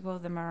years ago,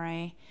 the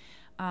Marais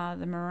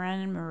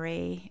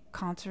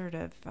concert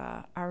of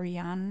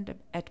Ariane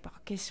et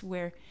Bacchus,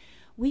 where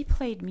we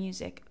played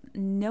music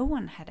no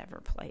one had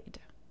ever played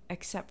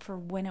except for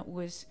when it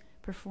was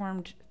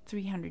performed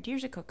 300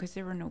 years ago, because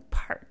there were no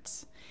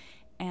parts.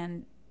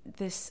 And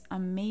this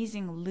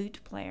amazing lute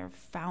player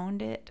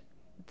found it,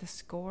 the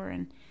score.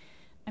 And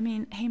I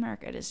mean,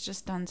 Haymarket has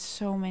just done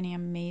so many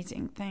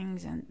amazing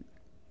things. And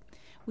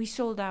we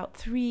sold out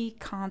 3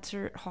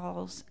 concert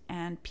halls,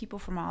 and people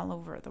from all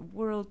over the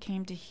world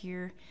came to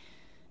hear.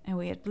 And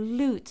we had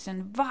lutes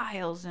and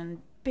viols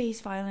and bass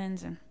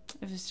violins, and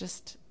it was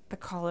just the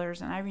colors.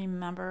 And I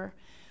remember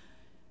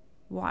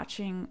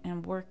watching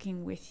and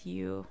working with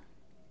you.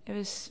 It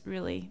was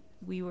really,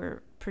 we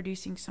were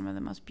producing some of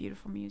the most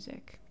beautiful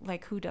music.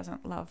 Like, who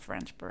doesn't love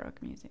French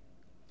Baroque music?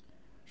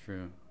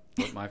 True.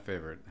 But my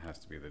favorite has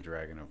to be the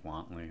Dragon of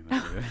Wantley.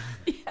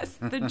 Yes,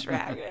 the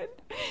Dragon.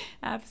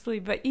 Absolutely.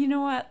 But you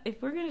know what?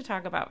 If we're going to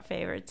talk about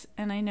favorites,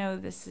 and I know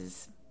this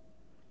is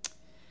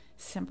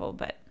simple,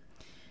 but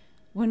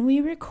when we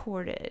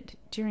recorded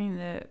during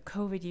the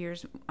COVID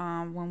years,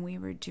 when we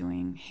were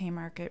doing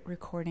Haymarket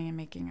recording and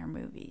making our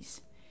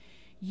movies,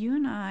 you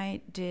and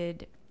I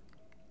did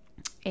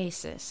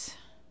Aces,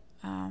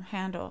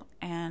 Handel,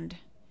 and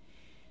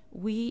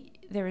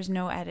there was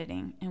no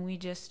editing, and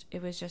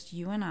it was just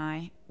you and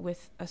I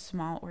with a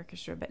small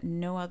orchestra, but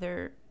no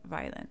other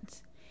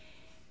violins.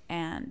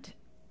 And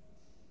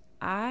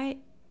I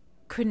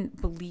couldn't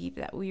believe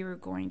that we were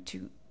going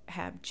to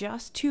have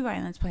just 2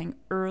 violins playing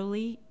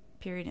early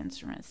period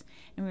instruments,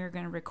 and we were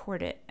going to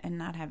record it and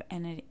not have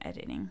any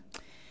editing.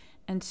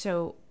 And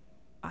so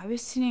I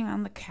was sitting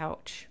on the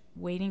couch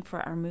waiting for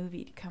our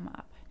movie to come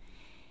up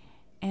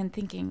and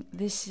thinking,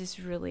 this is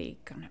really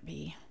going to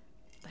be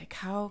like,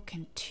 how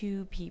can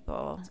 2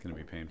 people... It's going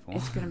to be painful.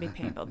 It's going to be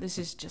painful. This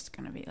is just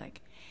going to be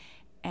like...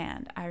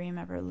 And I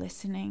remember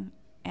listening,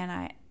 and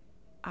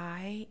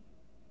I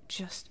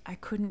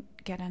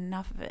couldn't get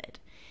enough of it.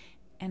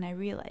 And I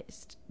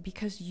realized,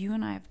 because you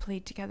and I have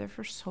played together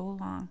for so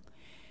long,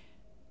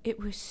 it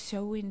was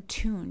so in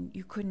tune,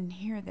 you couldn't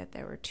hear that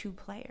there were 2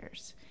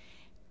 players.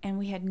 And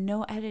we had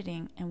no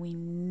editing, and we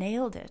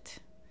nailed it.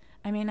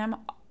 I mean, I'm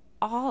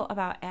all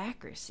about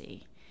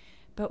accuracy,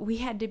 but we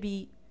had to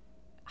be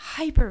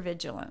hyper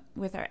vigilant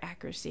with our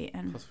accuracy.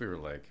 And plus we were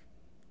like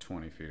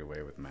 20 feet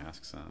away with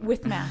masks on.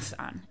 With masks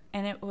on.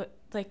 And it was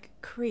like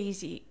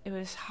crazy. It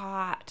was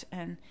hot.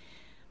 And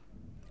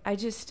I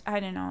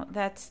don't know.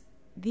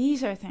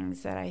 These are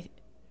things that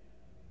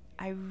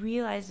I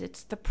realize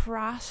it's the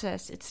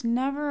process. It's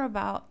never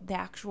about the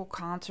actual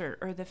concert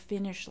or the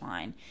finish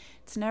line.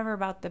 It's never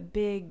about the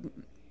big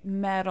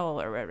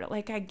medal or whatever.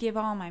 Like, I give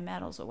all my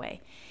medals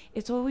away.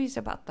 It's always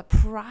about the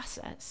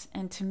process.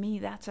 And to me,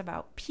 that's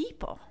about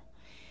people.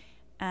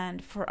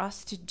 And for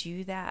us to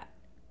do that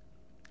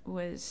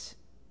was,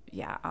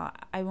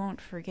 I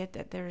won't forget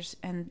that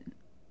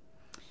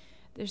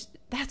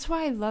that's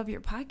why I love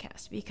your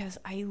podcast, because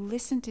I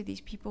listen to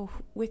these people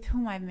with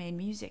whom I've made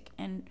music,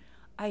 and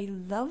I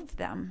love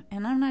them,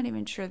 and I'm not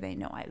even sure they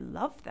know I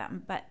love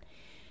them. But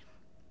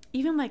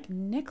even like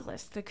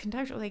Nicholas, the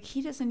conductor, like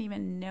he doesn't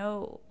even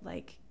know,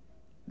 like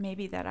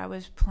maybe that I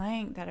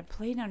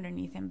played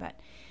underneath him, but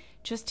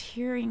just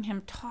hearing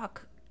him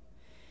talk,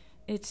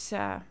 it's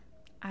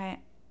I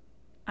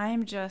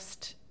am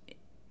just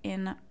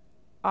in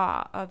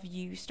awe of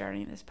you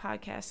starting this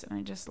podcast, and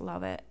I just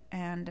love it,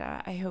 and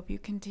I hope you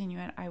continue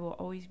it. I will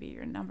always be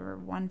your number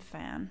one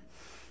fan.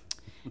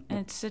 And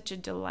it's such a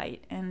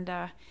delight. And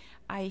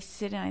I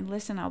sit and I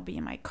listen. I'll be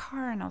in my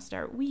car and I'll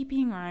start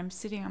weeping, or I'm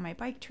sitting on my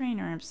bike train,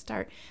 or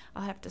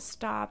I'll have to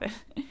stop.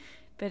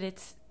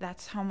 But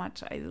that's how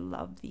much I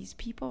love these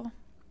people.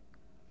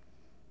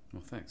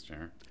 Well, thanks,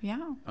 Jeri.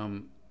 Yeah.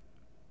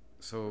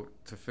 So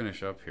to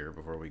finish up here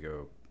before we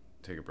go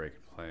take a break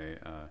and play,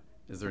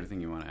 is there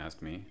anything you want to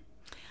ask me?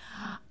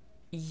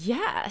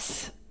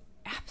 Yes,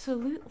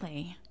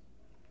 absolutely.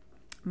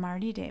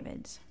 Marty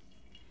Davids,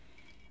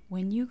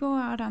 when you go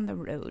out on the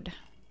road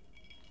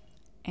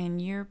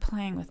and you're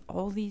playing with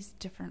all these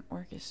different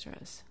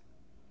orchestras,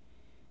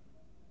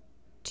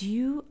 do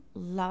you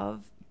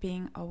love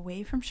being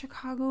away from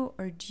Chicago,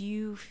 or do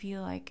you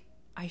feel like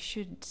I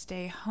should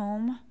stay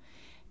home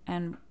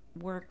and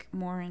work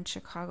more in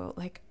Chicago?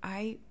 Like,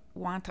 I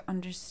want to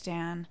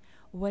understand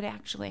what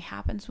actually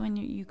happens when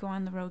you go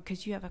on the road,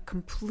 because you have a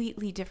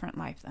completely different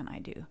life than I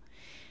do.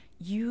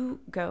 You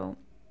go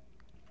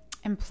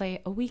and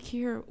play a week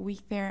here, a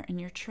week there, and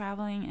you're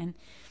traveling, and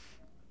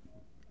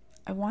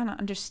I want to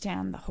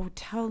understand the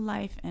hotel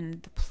life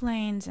and the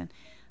planes, and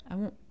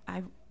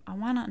I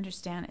want to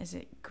understand, is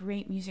it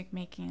great music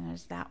making, and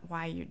is that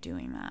why you're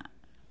doing that?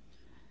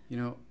 You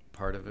know,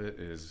 part of it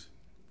is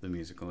the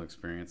musical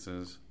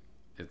experiences.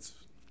 It's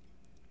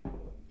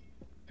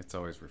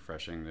always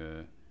refreshing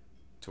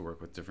to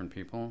work with different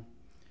people,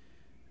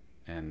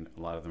 and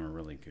a lot of them are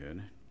really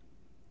good.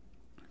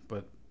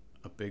 But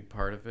a big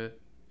part of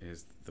it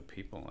is the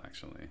people,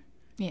 actually.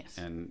 Yes.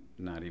 And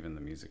not even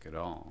the music at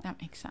all. That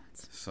makes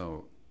sense.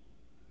 So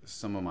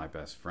some of my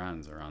best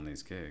friends are on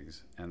these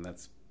gigs, and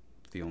that's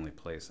the only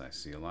place I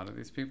see a lot of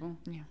these people.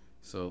 Yeah.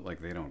 So,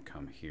 like, they don't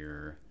come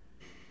here,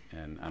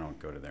 and I don't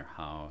go to their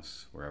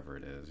house, wherever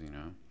it is, you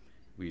know.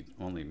 We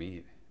only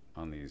meet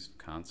on these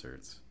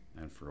concerts,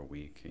 and for a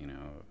week, you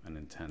know, an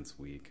intense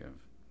week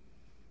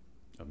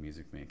of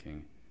music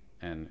making.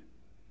 And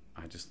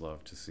I just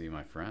love to see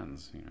my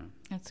friends, you know.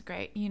 That's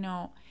great. You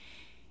know,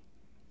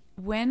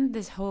 when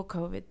this whole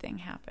COVID thing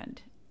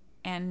happened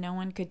and no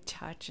one could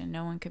touch and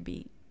no one could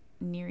be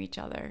near each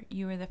other,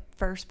 you were the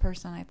first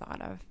person I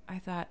thought of. I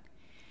thought,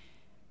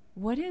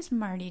 what is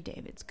Marty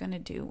Davids going to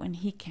do when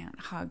he can't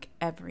hug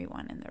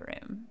everyone in the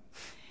room?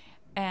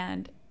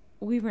 And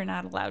we were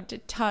not allowed to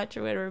touch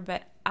or whatever,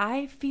 but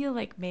I feel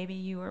like maybe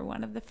you were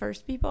one of the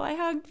first people I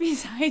hugged,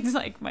 besides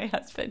like my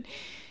husband,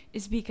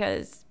 is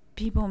because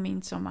people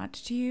mean so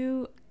much to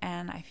you,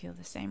 and I feel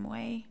the same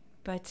way.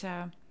 But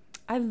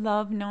I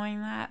love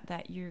knowing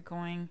that you're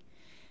going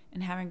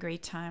and having a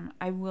great time.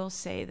 I will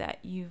say that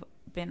you've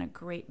been a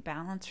great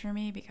balance for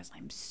me, because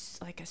I'm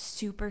like a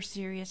super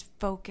serious,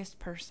 focused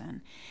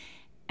person,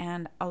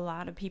 and a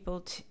lot of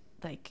people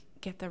like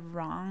get the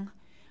wrong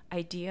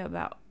idea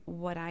about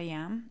what I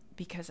am,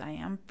 because I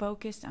am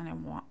focused and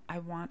I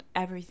want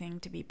everything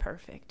to be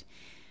perfect.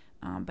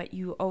 But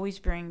you always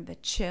bring the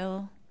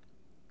chill,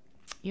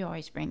 you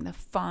always bring the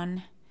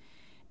fun,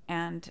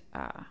 and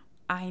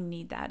I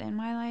need that in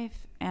my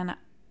life, and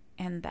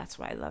that's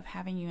why I love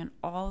having you in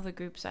all the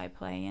groups I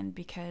play in,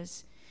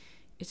 because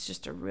it's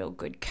just a real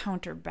good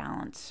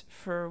counterbalance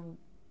for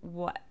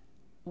what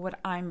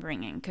I'm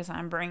bringing, because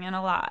I'm bringing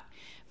a lot,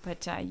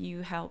 but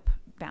you help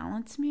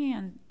balance me,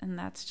 and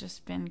that's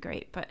just been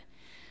great. But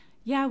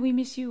yeah, we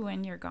miss you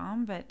when you're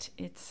gone, but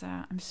it's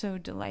I'm so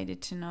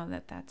delighted to know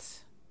that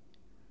that's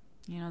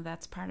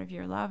part of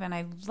your love, and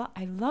I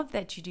love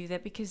that you do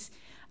that, because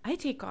I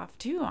take off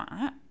too.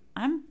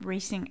 I'm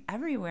racing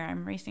everywhere.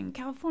 I'm racing in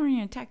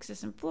California and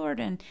Texas and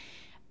Florida,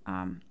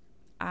 and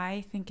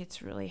I think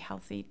it's really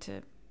healthy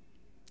to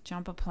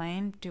jump a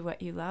plane, do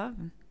what you love,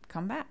 and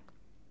come back.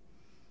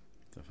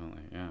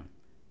 Definitely, yeah.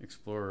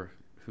 Explore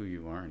who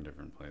you are in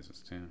different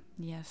places too.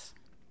 Yes.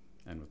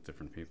 And with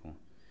different people.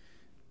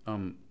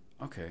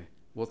 Okay.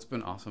 Well, it's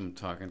been awesome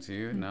talking to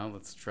you. Now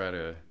let's try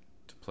to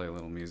play a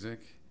little music.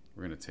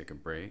 We're going to take a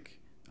break.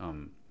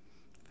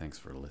 Thanks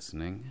for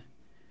listening.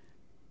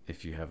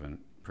 If you haven't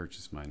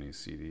purchased my new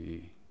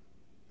CD,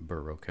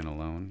 Broken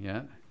Alone,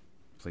 yet,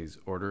 please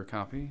order a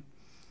copy.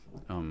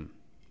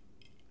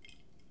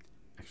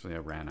 Actually, I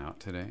ran out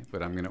today,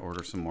 but I'm going to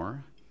order some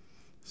more.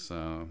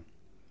 So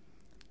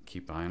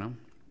keep buying them.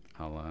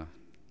 I'll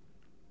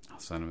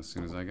send them as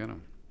soon as I get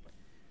them.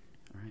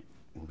 All right.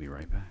 We'll be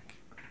right back.